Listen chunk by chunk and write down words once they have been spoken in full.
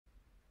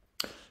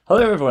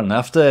Hello everyone,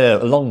 after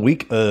a long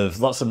week of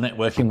lots of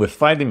networking, we've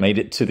finally made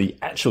it to the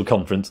actual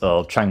conference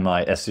of Chiang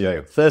Mai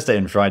SEO. Thursday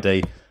and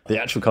Friday,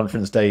 the actual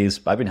conference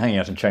days. I've been hanging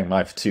out in Chiang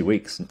Mai for 2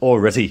 weeks and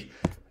already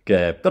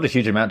got a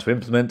huge amount to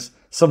implement,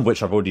 some of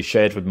which I've already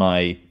shared with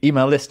my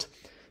email list.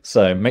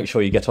 So make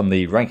sure you get on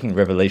the Ranking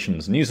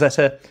Revelations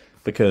newsletter,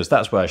 because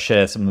that's where I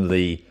share some of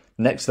the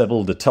next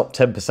level, the top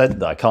 10%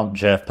 that I can't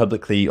share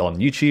publicly on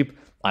YouTube,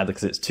 either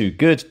because it's too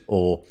good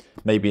or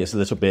maybe it's a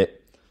little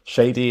bit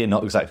shady and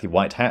not exactly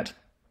white hat.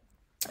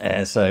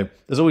 So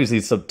there's always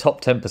these top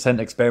 10%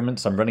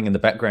 experiments I'm running in the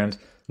background,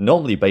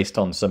 normally based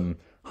on some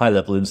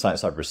high-level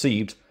insights I've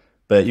received,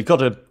 but you've got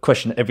to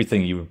question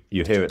everything you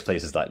hear at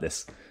places like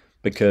this,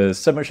 because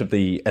so much of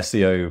the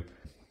SEO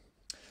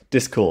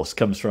discourse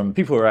comes from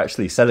people who are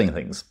actually selling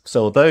things.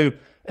 So although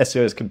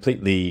SEO is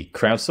completely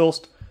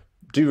crowdsourced,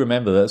 do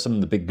remember that some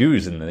of the big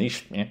gurus in the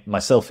niche,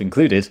 myself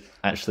included,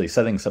 actually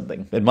selling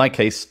something. In my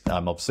case,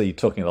 I'm obviously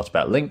talking a lot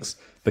about links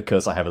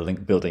because I have a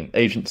link building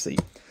agency.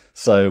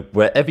 So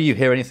wherever you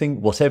hear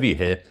anything, whatever you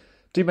hear,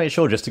 do make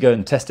sure just to go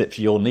and test it for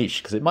your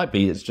niche, because it might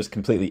be it's just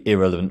completely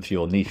irrelevant for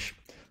your niche.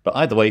 But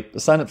either way,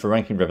 sign up for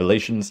Ranking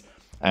Revelations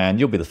and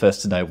you'll be the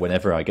first to know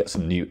whenever I get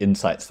some new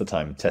insights that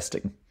I'm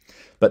testing.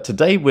 But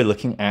today we're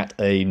looking at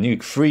a new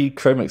free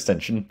Chrome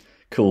extension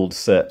called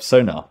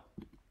SERPSonar.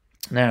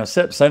 Now,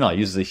 SERPSonar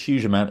uses a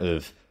huge amount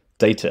of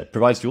data,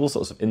 provides you all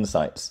sorts of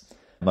insights.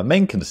 My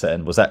main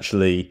concern was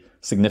actually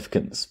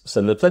significance. So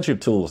there are plenty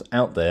of tools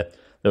out there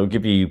that will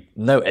give you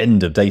no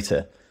end of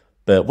data.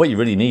 But what you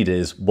really need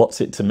is, what's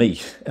it to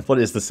me? What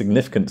is the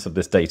significance of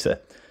this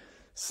data?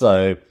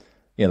 So,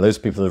 those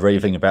people are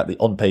raving about the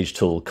on-page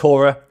tool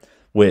Cora,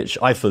 which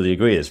I fully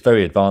agree is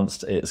very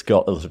advanced. It's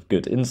got a lot of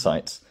good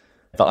insights.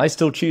 But I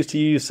still choose to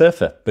use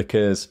Surfer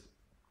because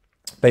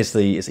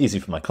basically it's easy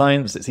for my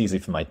clients, it's easy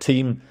for my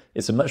team.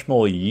 It's a much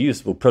more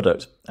usable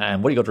product.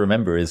 And what you got to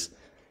remember is,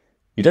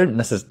 you don't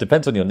necessarily,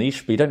 depends on your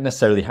niche, but you don't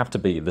necessarily have to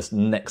be this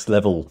next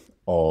level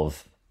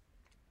of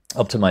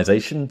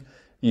optimization.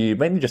 You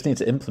mainly just need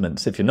to implement.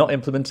 So if you're not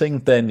implementing,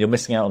 then you're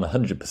missing out on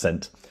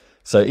 100%.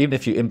 So even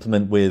if you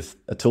implement with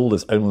a tool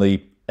that's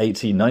only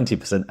 80,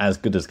 90% as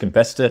good as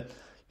competitor,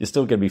 you're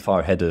still going to be far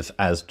ahead of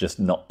as just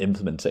not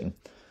implementing.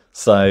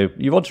 So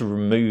you want to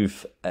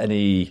remove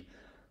any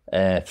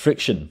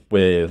friction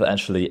with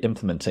actually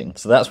implementing.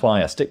 So that's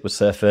why I stick with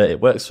Surfer.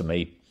 It works for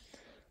me.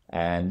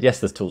 And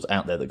yes, there's tools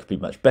out there that could be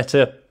much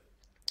better.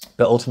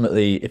 But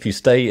ultimately, if you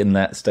stay in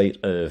that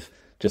state of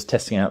just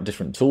testing out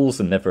different tools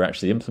and never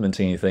actually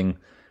implementing anything,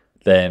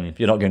 then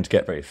you're not going to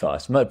get very far.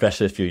 It's much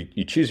better if you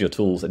choose your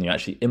tools and you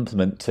actually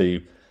implement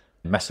to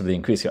massively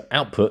increase your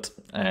output,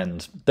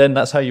 and then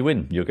that's how you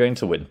win. You're going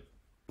to win.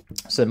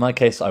 So in my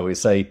case, I always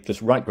say,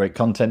 just write great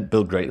content,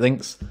 build great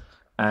links,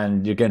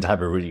 and you're going to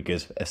have a really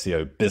good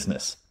SEO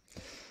business.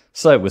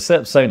 So with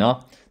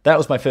SERPSonar, that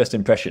was my first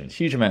impression.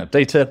 Huge amount of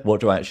data. What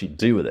do I actually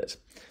do with it?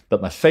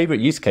 But my favorite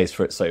use case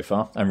for it so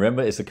far, and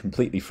remember, it's a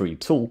completely free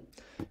tool,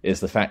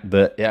 is the fact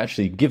that it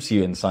actually gives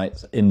you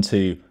insights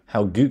into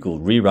how Google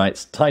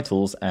rewrites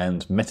titles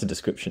and meta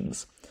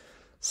descriptions.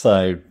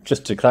 So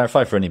just to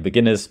clarify for any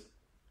beginners,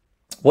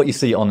 what you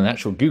see on an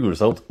actual Google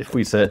result, if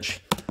we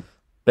search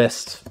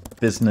best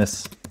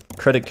business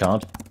credit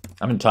card,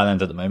 I'm in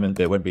Thailand at the moment,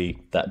 but it won't be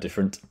that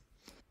different.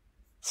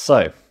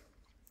 So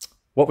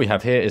what we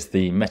have here is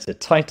the meta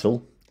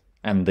title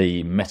and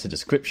the meta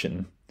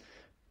description.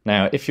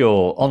 Now, if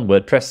you're on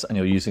WordPress and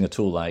you're using a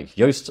tool like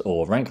Yoast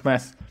or Rank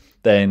Math,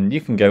 then you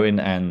can go in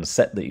and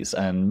set these.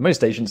 And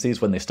most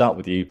agencies, when they start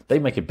with you, they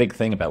make a big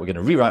thing about, we're going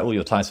to rewrite all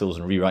your titles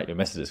and rewrite your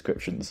meta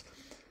descriptions.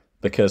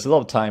 Because a lot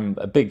of time,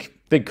 a big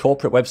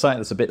corporate website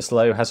that's a bit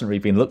slow, hasn't really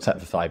been looked at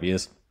for 5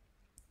 years,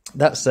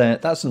 that's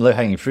some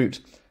low-hanging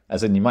fruit.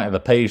 As in, you might have a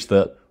page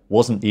that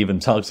wasn't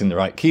even targeting the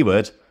right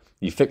keyword.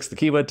 You fix the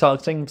keyword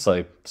targeting,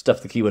 so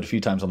stuff the keyword a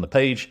few times on the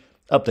page,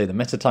 update the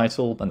meta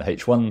title and the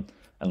H1,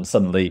 and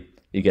suddenly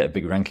you get a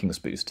big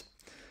rankings boost.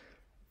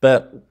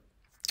 But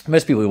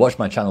most people who watch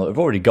my channel have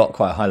already got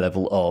quite a high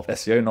level of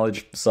SEO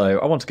knowledge, so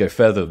I want to go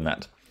further than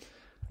that.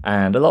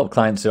 And a lot of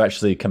clients who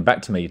actually come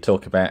back to me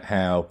talk about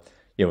how,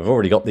 we've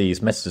already got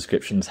these meta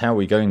descriptions, how are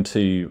we going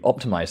to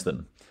optimize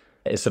them?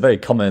 It's a very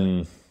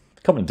common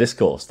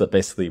discourse that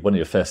basically one of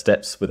your first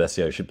steps with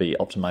SEO should be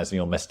optimizing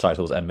your meta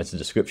titles and meta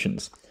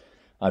descriptions.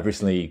 I've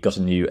recently got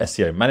a new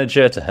SEO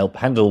manager to help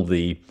handle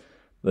the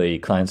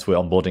clients we're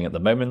onboarding at the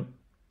moment.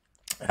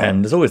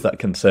 And there's always that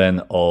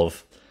concern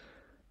of,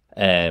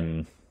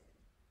 and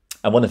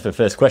one of the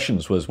first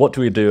questions was, what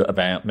do we do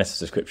about meta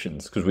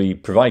descriptions? Because we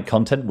provide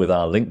content with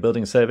our link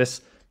building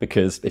service,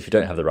 because if you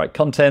don't have the right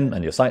content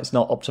and your site's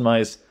not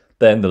optimized,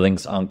 then the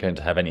links aren't going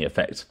to have any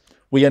effect.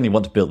 We only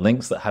want to build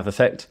links that have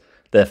effect.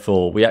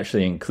 Therefore, we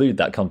actually include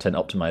that content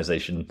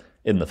optimization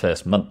in the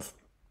first month.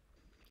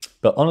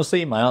 But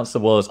honestly, my answer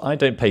was, I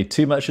don't pay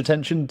too much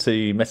attention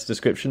to meta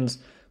descriptions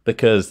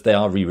because they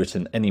are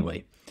rewritten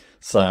anyway.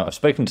 So I've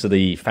spoken to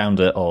the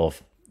founder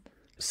of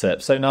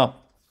SERPSonar,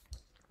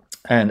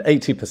 and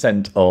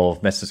 80%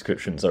 of meta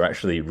descriptions are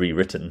actually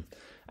rewritten,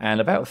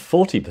 and about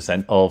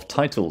 40% of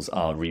titles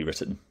are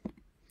rewritten.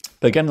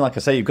 But again, like I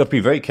say, you've got to be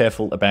very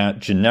careful about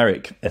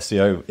generic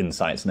SEO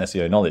insights and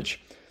SEO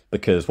knowledge,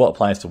 because what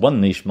applies to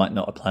one niche might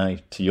not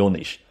apply to your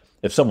niche.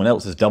 If someone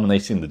else is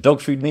dominating the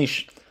dog food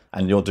niche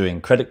and you're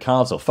doing credit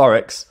cards or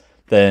Forex,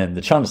 then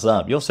the chances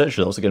are your search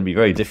results are going to be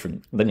very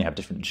different. Then you have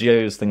different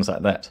geos, things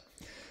like that.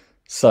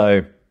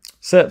 So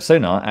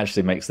SERPSonar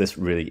actually makes this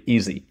really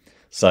easy.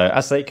 So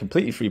as a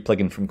completely free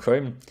plugin from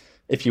Chrome,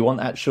 if you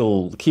want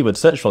actual keyword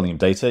search volume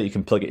data, you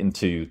can plug it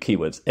into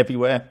Keywords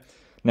Everywhere.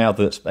 Now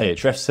that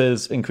Ahrefs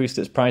has increased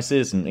its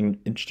prices and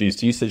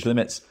introduced usage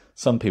limits,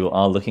 some people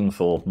are looking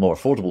for more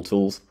affordable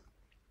tools,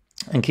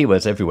 and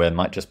Keywords Everywhere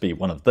might just be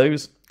one of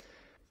those.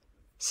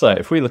 So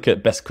if we look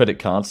at best credit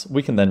cards,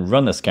 we can then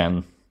run a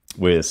scan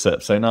with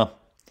SERPSonar.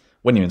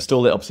 When you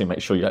install it, obviously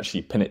make sure you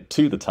actually pin it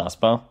to the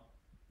taskbar,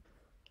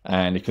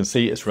 and you can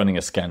see it's running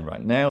a scan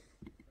right now.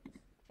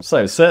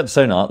 So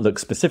SERPSonar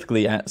looks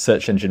specifically at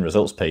search engine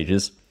results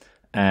pages,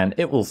 and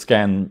it will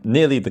scan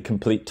nearly the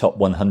complete top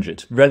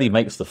 100. Rarely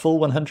makes the full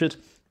 100,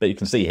 but you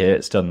can see here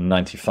it's done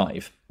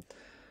 95.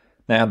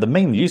 Now, the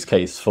main use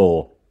case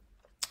for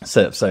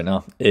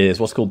SERPSonar is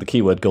what's called the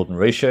keyword golden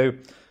ratio.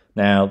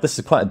 Now, this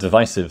is quite a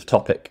divisive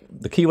topic.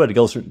 The keyword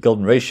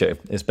golden ratio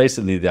is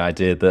basically the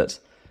idea that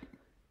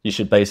you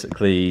should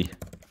basically,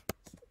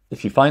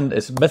 if you find,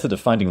 it's a method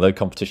of finding low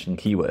competition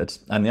keywords,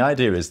 and the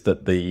idea is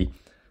that the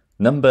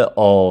number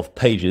of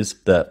pages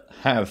that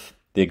have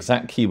the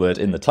exact keyword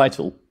in the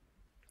title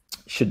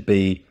should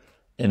be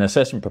in a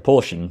certain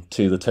proportion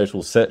to the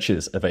total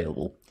searches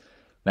available.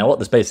 Now, what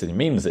this basically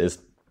means is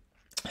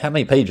how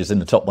many pages in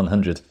the top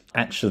 100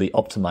 actually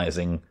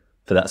optimizing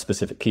for that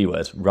specific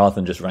keyword rather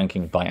than just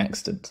ranking by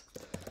accident.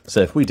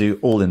 So if we do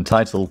all in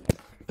title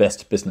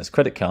best business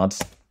credit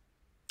cards,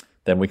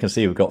 then we can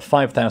see we've got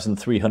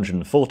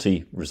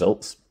 5,340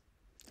 results.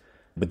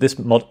 With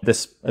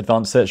this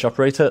advanced search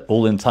operator,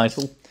 all in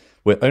title,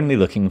 we're only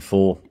looking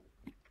for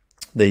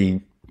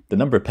the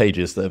number of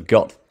pages that have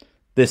got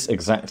this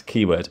exact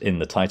keyword in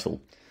the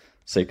title.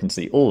 So you can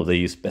see all of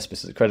these, best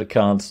business credit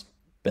cards,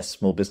 best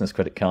small business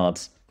credit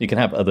cards. You can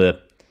have other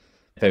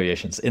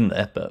variations in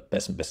there, but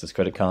best business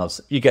credit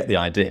cards, you get the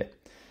idea.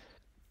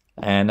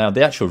 And now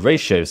the actual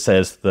ratio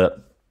says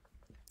that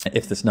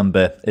if this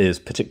number is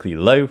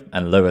particularly low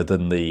and lower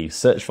than the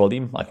search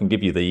volume, I can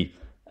give you the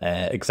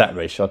exact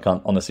ratio. I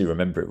can't honestly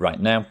remember it right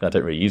now. I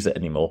don't really use it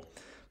anymore.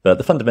 But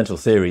the fundamental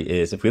theory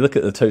is if we look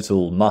at the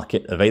total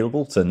market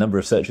available, so number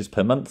of searches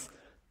per month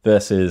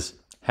versus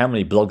how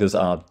many bloggers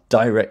are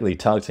directly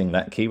targeting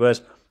that keyword,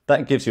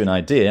 that gives you an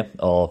idea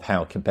of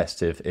how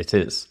competitive it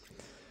is.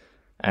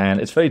 And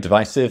it's very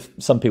divisive.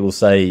 Some people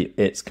say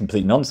it's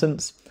complete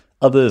nonsense.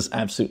 Others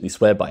absolutely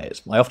swear by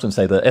it. I often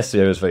say that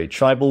SEO is very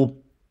tribal.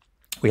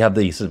 We have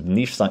the sort of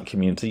niche site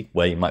community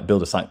where you might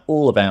build a site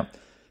all about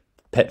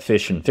pet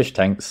fish and fish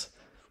tanks,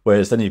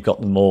 whereas then you've got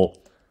the more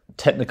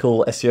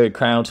technical SEO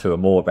crowd who are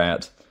more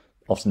about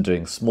often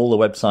doing smaller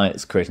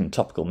websites, creating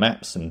topical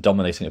maps and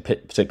dominating a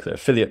particular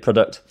affiliate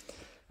product.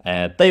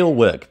 They all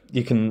work.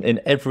 You can, in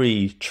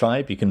every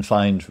tribe, you can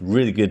find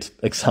really good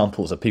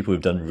examples of people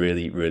who've done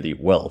really, really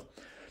well.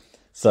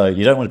 So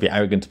you don't want to be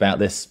arrogant about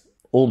this.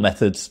 All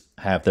methods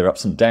have their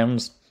ups and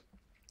downs.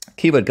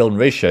 Keyword golden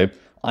ratio,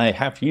 I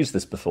have used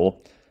this before,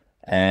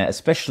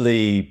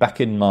 especially back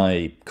in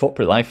my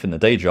corporate life in the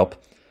day job,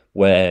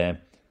 where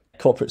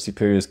corporate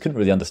superiors couldn't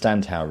really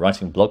understand how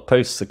writing blog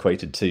posts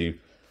equated to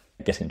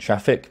getting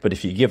traffic. But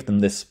if you give them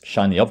this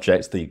shiny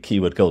object, the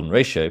keyword golden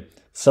ratio,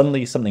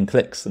 suddenly something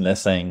clicks and they're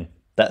saying,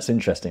 that's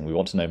interesting, we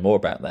want to know more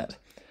about that.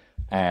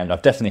 And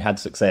I've definitely had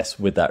success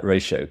with that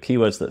ratio.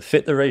 Keywords that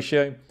fit the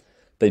ratio,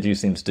 they do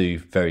seem to do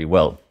very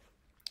well.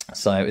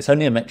 So it's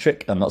only a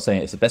metric. I'm not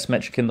saying it's the best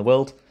metric in the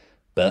world,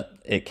 but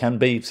it can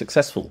be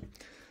successful.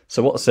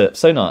 So what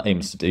SERPSonar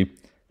aims to do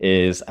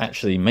is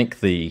actually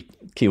make the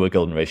keyword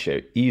golden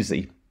ratio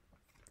easy,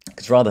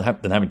 because rather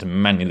than having to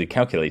manually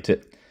calculate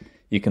it,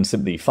 you can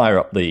simply fire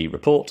up the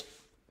report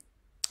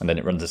and then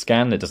it runs a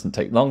scan. It doesn't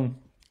take long.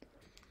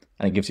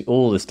 And it gives you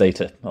all this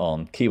data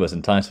on keywords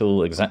in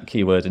title, exact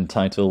keyword in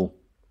title.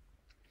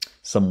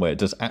 Somewhere it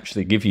does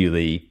actually give you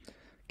the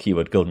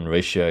keyword golden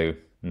ratio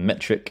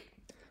metric,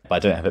 but I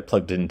don't have it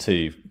plugged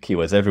into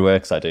Keywords Everywhere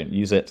because I don't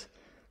use it.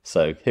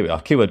 So here we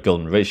are, keyword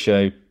golden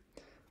ratio.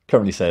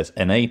 Currently says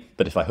NA,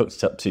 but if I hooked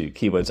it up to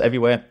Keywords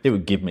Everywhere, it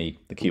would give me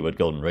the keyword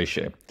golden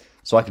ratio.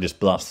 So I could just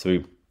blast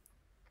through,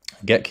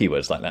 get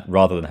keywords like that,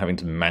 rather than having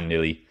to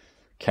manually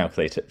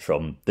calculate it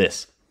from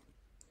this.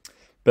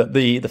 But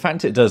the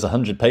fact it does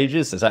 100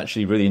 pages is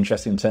actually really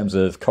interesting in terms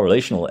of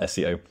correlational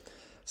SEO.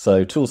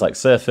 So tools like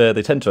Surfer,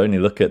 they tend to only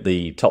look at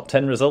the top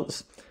 10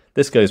 results.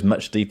 This goes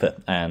much deeper,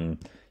 and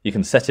you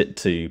can set it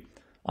to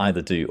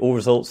either do all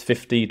results,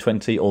 50,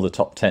 20, or the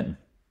top 10.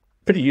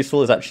 Pretty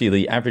useful is actually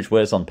the average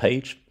words on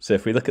page. So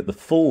if we look at the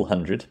full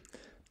 100,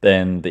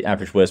 then the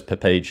average words per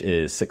page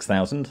is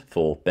 6,000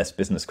 for best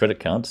business credit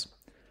cards.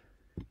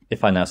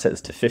 If I now set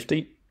this to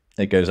 50,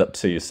 it goes up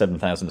to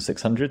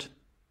 7,600.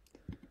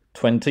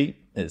 20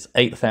 is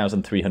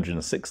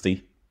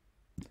 8,360.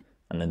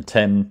 And then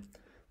 10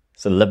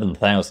 is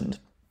 11,000.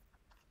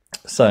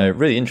 So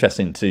really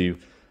interesting to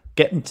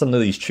get some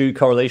of these true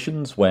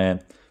correlations where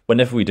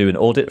whenever we do an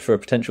audit for a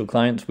potential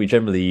client, we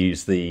generally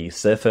use the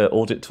SERP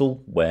audit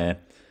tool where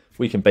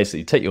we can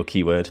basically take your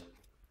keyword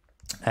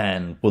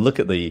and we'll look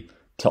at the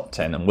top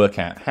 10 and work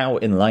out how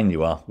in line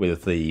you are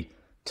with the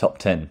top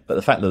 10. But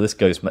the fact that this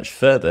goes much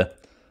further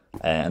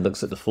and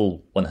looks at the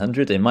full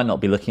 100, it might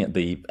not be looking at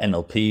the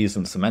NLPs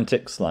and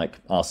semantics like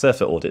our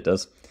SERP audit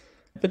does,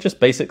 but just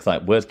basics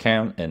like word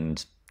count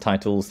and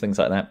titles, things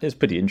like that is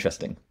pretty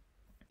interesting.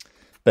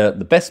 But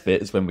the best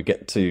bit is when we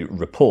get to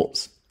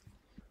reports.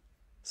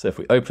 So if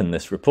we open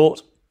this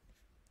report,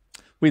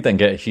 we then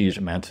get a huge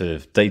amount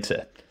of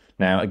data.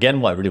 Now, again,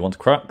 what I really want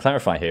to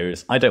clarify here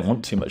is I don't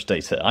want too much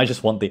data. I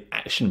just want the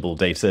actionable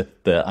data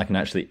that I can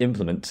actually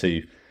implement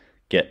to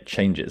get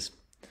changes.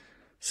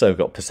 So we've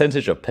got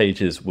percentage of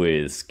pages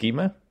with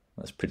schema.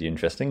 That's pretty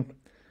interesting.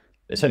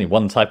 It's only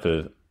one type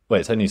of, well,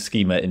 it's only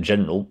schema in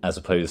general, as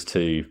opposed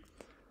to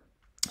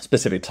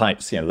specific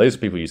types. You know, loads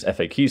of people use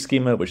FAQ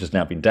schema, which has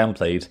now been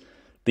downplayed.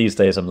 These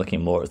days, I'm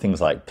looking more at things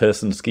like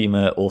person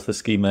schema, author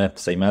schema,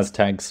 same as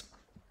tags.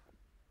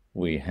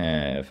 We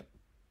have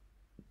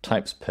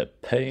types per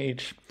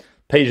page.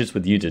 Pages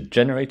with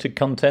user-generated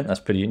content. That's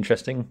pretty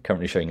interesting.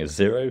 Currently showing a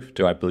 0.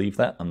 Do I believe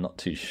that? I'm not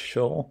too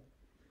sure.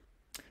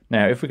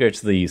 Now, if we go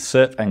to the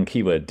SERP and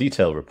keyword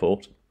detail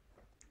report,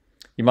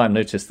 you might have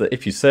noticed that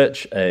if you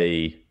search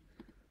any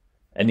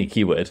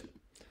keyword,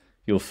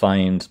 you'll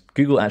find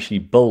Google actually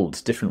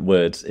bolds different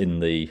words in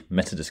the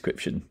meta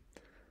description.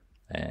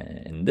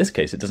 In this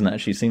case, it doesn't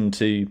actually seem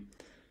to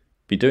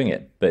be doing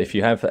it. But if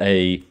you have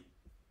a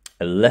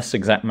less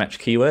exact match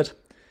keyword,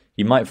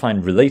 you might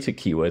find related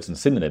keywords and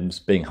synonyms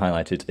being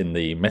highlighted in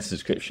the meta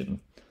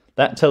description.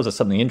 That tells us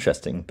something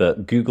interesting,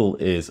 that Google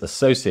is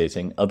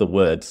associating other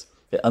words.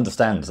 It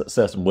understands that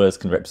certain words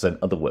can represent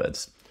other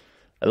words.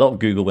 A lot of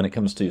Google, when it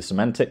comes to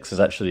semantics, is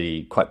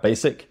actually quite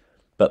basic,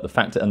 but the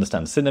fact it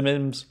understands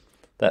synonyms,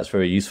 that's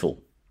very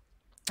useful.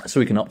 So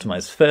we can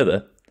optimize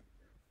further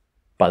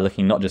by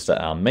looking not just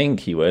at our main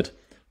keyword,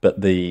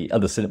 but the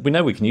other synonyms. We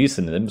know we can use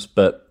synonyms,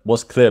 but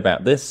what's clear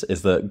about this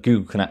is that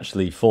Google can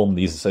actually form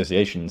these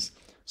associations,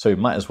 so we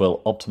might as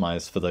well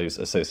optimize for those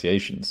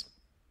associations.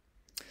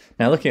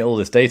 Now, looking at all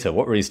this data,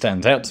 what really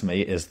stands out to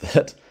me is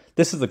that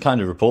this is the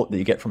kind of report that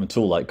you get from a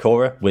tool like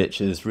Cora, which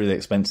is really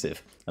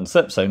expensive. And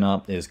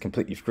SERPSonar is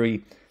completely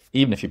free.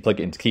 Even if you plug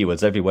it into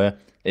keywords everywhere,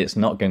 it's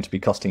not going to be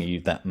costing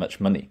you that much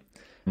money.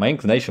 My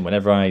inclination,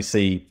 whenever I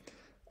see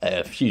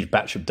a huge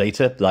batch of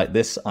data like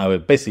this, I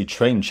would basically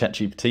train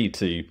ChatGPT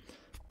to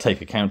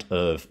take account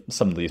of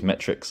some of these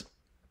metrics.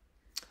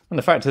 And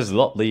the fact is, a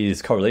lot of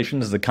these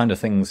correlations are the kind of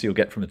things you'll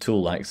get from a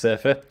tool like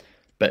SERP.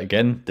 But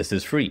again, this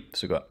is free.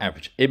 So we've got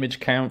average image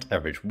count,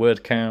 average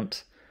word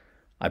count.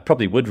 I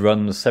probably would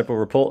run several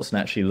reports and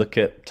actually look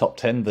at top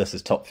 10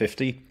 versus top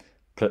 50,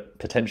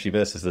 potentially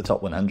versus the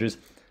top 100,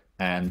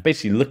 and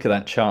basically look at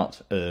that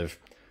chart of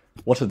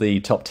what are the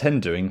top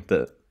 10 doing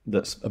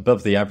that's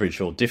above the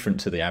average or different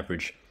to the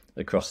average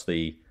across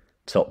the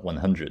top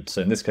 100.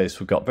 So in this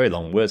case, we've got very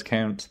long word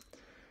count.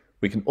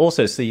 We can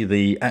also see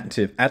the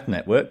active ad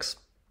networks,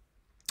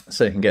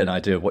 so you can get an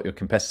idea of what your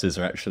competitors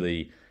are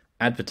actually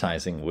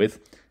advertising with.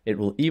 It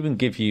will even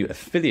give you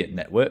affiliate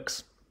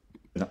networks.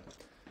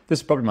 This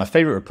is probably my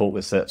favorite report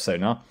with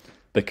SERPSonar,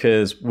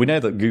 because we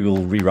know that Google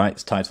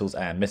rewrites titles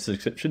and meta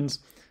descriptions,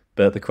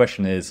 but the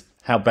question is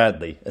how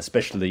badly,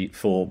 especially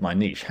for my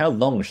niche. How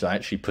long should I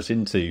actually put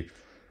into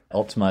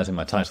optimizing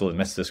my title and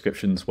meta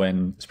descriptions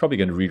when it's probably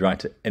going to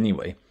rewrite it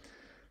anyway?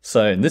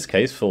 So in this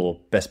case,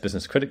 for Best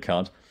Business Credit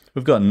Card,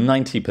 we've got a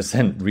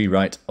 90%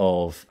 rewrite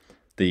of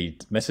the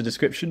meta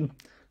description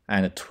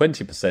and a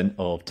 20%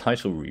 of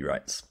title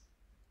rewrites.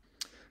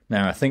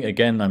 Now, I think,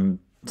 again, I'm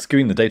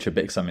skewing the data a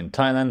bit because I'm in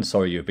Thailand.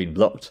 Sorry, you've been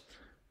blocked.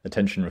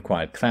 Attention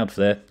required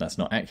Cloudflare. That's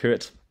not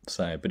accurate.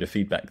 So a bit of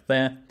feedback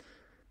there.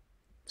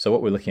 So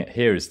what we're looking at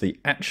here is the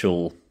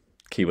actual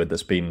keyword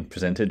that's been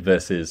presented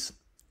versus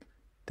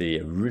the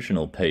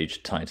original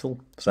page title.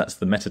 So that's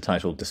the meta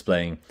title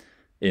displaying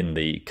in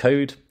the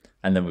code.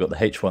 And then we've got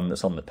the H1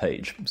 that's on the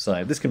page.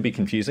 So this can be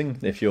confusing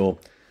if you're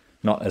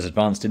not as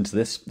advanced into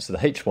this. So the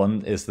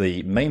H1 is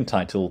the main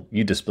title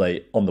you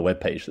display on the web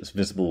page that's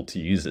visible to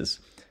users.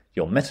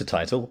 Your meta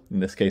title,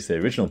 in this case the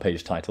original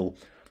page title,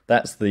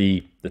 that's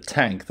the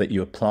tag that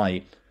you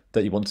apply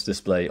that you want to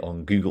display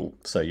on Google.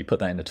 So you put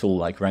that in a tool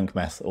like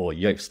RankMath or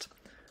Yoast.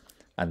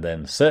 And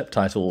then SERP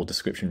title or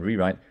description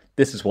rewrite,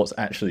 this is what's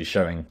actually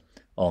showing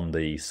on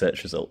the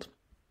search result.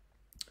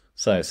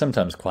 So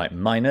sometimes quite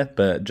minor,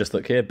 but just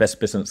look here, Best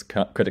Business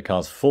Credit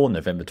Cards for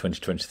November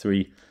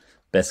 2023,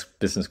 Best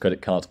Business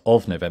Credit Cards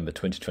of November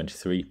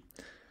 2023.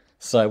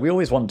 So we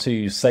always want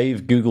to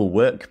save Google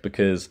work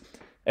because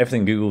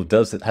everything Google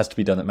does, it has to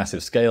be done at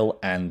massive scale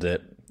and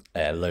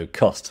at low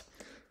cost.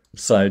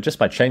 So just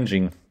by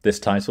changing this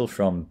title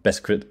from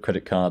Best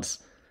Credit Cards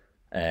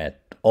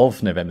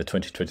of November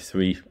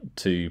 2023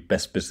 to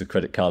Best Business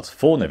Credit Cards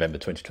for November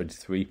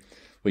 2023,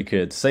 we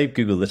could save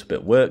Google a little bit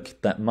of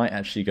work. That might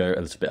actually go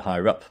a little bit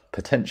higher up,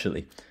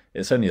 potentially.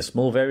 It's only a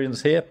small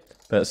variance here,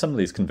 but some of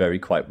these can vary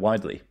quite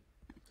widely.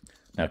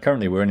 Now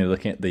currently we're only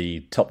looking at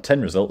the top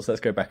 10 results.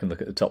 Let's go back and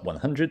look at the top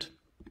 100.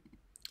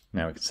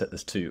 Now we can set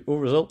this to all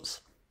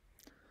results.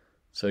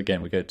 So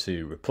again, we go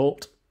to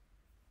report.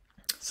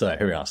 So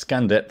here we are,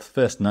 scan depth,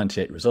 first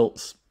 98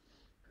 results.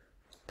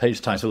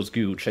 Page titles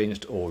Google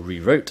changed or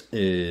rewrote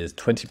is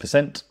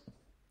 20%.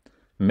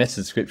 Meta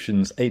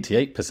descriptions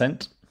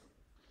 88%.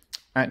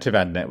 Active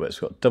ad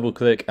networks, we've got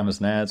DoubleClick,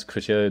 Amazon Ads,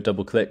 Criteo,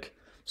 DoubleClick.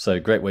 So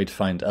great way to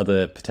find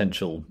other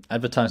potential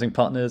advertising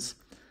partners.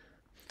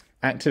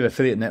 Active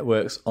affiliate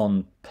networks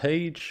on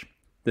page.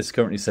 This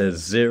currently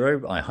says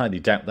 0. I highly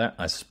doubt that.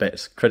 I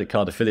suspect credit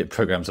card affiliate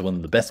programs are one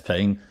of the best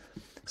paying.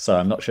 So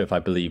I'm not sure if I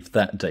believe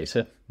that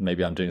data.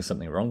 Maybe I'm doing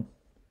something wrong.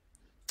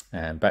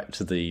 And back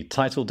to the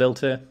title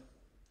delta.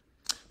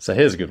 So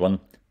here's a good one.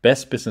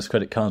 Best business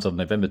credit cards of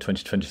November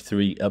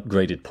 2023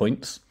 upgraded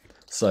points.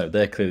 So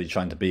they're clearly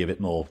trying to be a bit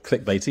more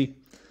clickbaity.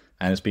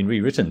 And it's been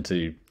rewritten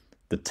to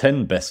the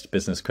 10 best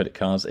business credit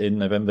cards in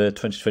November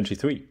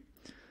 2023.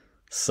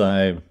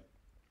 So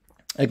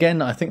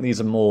again, I think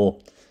these are more,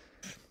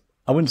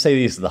 I wouldn't say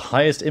these are the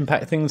highest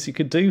impact things you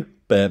could do,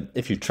 but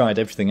if you've tried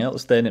everything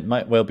else, then it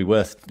might well be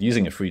worth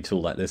using a free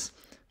tool like this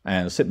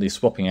and simply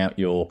swapping out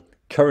your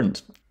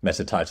current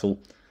meta title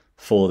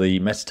for the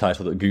meta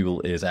title that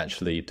Google is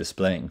actually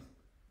displaying.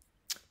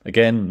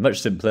 Again,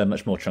 much simpler,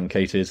 much more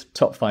truncated.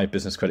 Top 5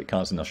 business credit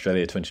cards in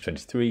Australia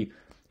 2023.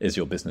 Is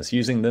your business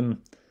using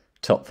them?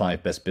 Top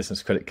 5 best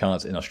business credit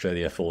cards in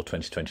Australia for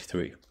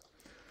 2023.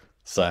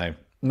 So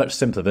much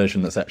simpler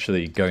version that's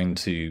actually going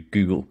to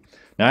Google.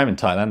 Now I'm in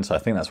Thailand, so I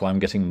think that's why I'm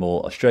getting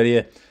more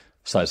Australia.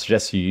 So I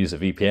suggest you use a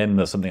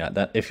VPN or something like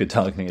that if you're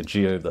targeting a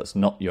geo that's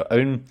not your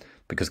own,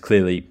 because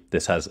clearly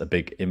this has a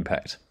big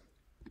impact.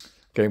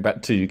 Going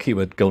back to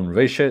keyword golden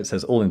ratio, it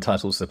says all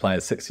entitled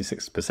suppliers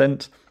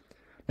 66%.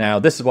 Now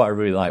this is what I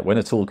really like, when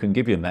a tool can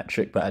give you a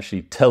metric but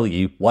actually tell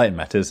you why it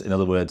matters. In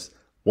other words,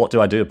 what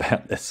do I do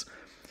about this?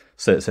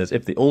 So it says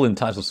if the all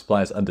entitled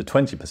supplier is under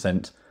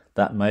 20%,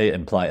 that may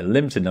imply a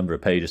limited number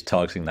of pages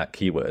targeting that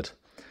keyword.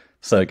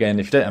 So again,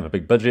 if you don't have a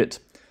big budget,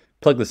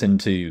 plug this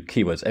into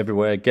keywords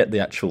everywhere, get the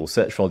actual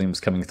search volumes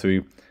coming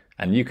through,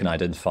 and you can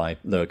identify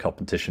lower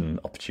competition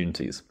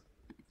opportunities.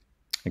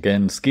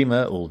 Again,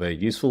 schema, all very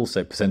useful.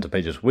 So percent of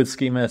pages with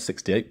schema,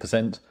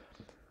 68%.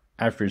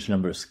 Average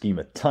number of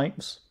schema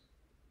types.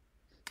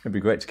 It'd be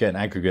great to get an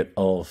aggregate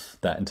of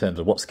that in terms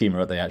of what schema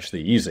are they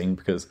actually using,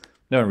 because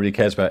no one really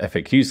cares about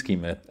FAQ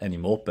schema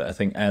anymore. But I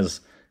think as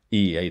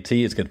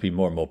EEAT is going to be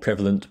more and more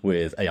prevalent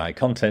with AI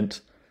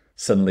content,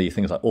 suddenly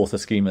things like author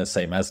schema,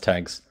 same as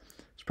tags,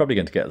 it's probably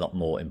going to get a lot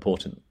more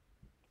important.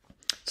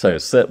 So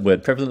SERP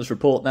word prevalence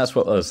report, that's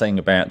what I was saying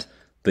about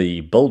the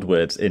bold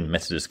words in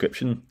meta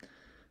description.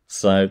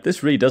 So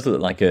this really does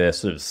look like a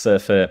sort of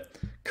surfer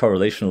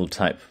correlational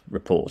type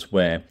report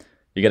where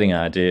you're getting an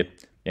idea.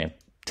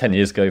 10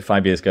 years ago,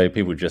 5 years ago,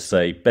 people would just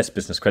say best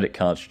business credit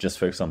card, should just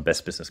focus on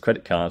best business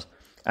credit card.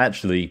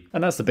 Actually,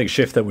 and that's the big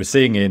shift that we're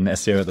seeing in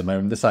SEO at the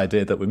moment, this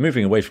idea that we're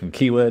moving away from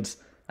keywords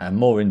and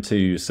more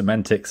into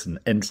semantics and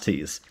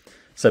entities.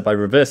 So by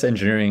reverse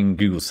engineering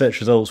Google search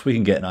results, we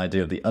can get an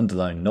idea of the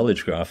underlying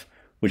knowledge graph,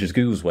 which is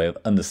Google's way of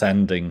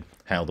understanding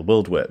how the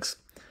world works.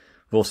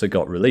 We've also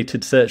got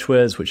related search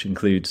words, which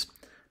includes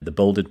the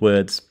bolded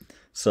words.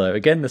 So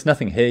again, there's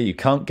nothing here you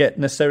can't get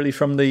necessarily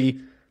from the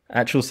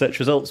actual search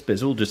results, but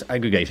it's all just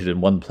aggregated in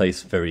one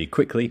place very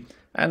quickly.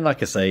 And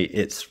like I say,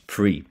 it's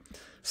free.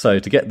 So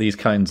to get these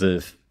kinds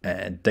of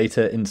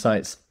data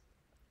insights,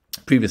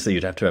 previously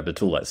you'd have to have a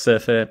tool like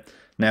Surfer.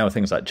 Now with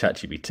things like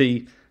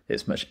ChatGPT,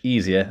 it's much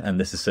easier, and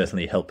this is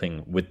certainly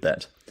helping with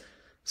that.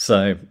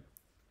 So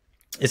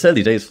it's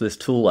early days for this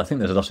tool. I think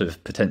there's a lot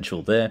of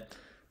potential there,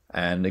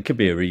 and it could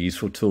be a really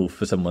useful tool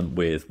for someone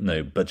with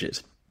no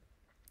budget.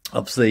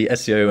 Obviously,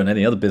 SEO and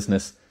any other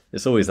business,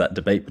 it's always that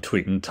debate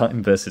between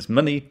time versus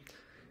money.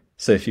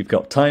 So if you've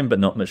got time but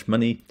not much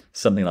money,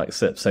 something like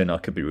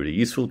SERPSonar could be really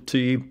useful to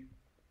you.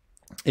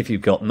 If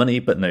you've got money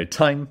but no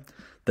time,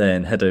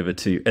 then head over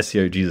to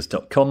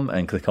seojesus.com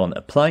and click on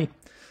apply.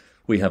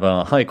 We have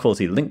our high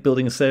quality link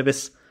building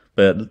service,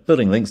 but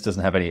building links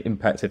doesn't have any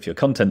impact if your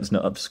content's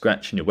not up to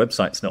scratch and your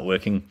website's not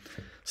working.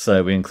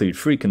 So we include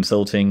free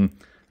consulting,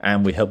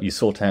 and we help you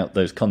sort out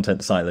those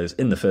content silos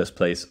in the first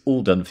place,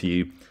 all done for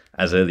you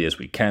as early as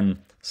we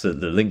can, so that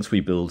the links we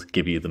build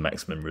give you the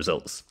maximum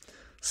results.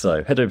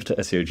 So head over to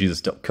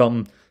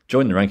seojesus.com,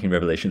 join the Ranking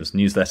Revelations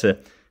newsletter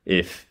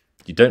if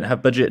you don't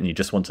have budget and you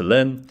just want to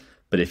learn.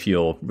 But if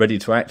you're ready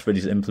to act,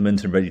 ready to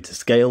implement, and ready to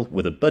scale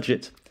with a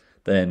budget,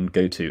 then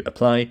go to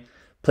apply.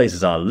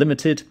 Places are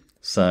limited,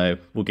 so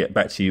we'll get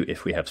back to you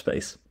if we have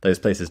space. Those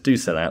places do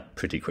sell out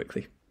pretty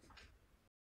quickly.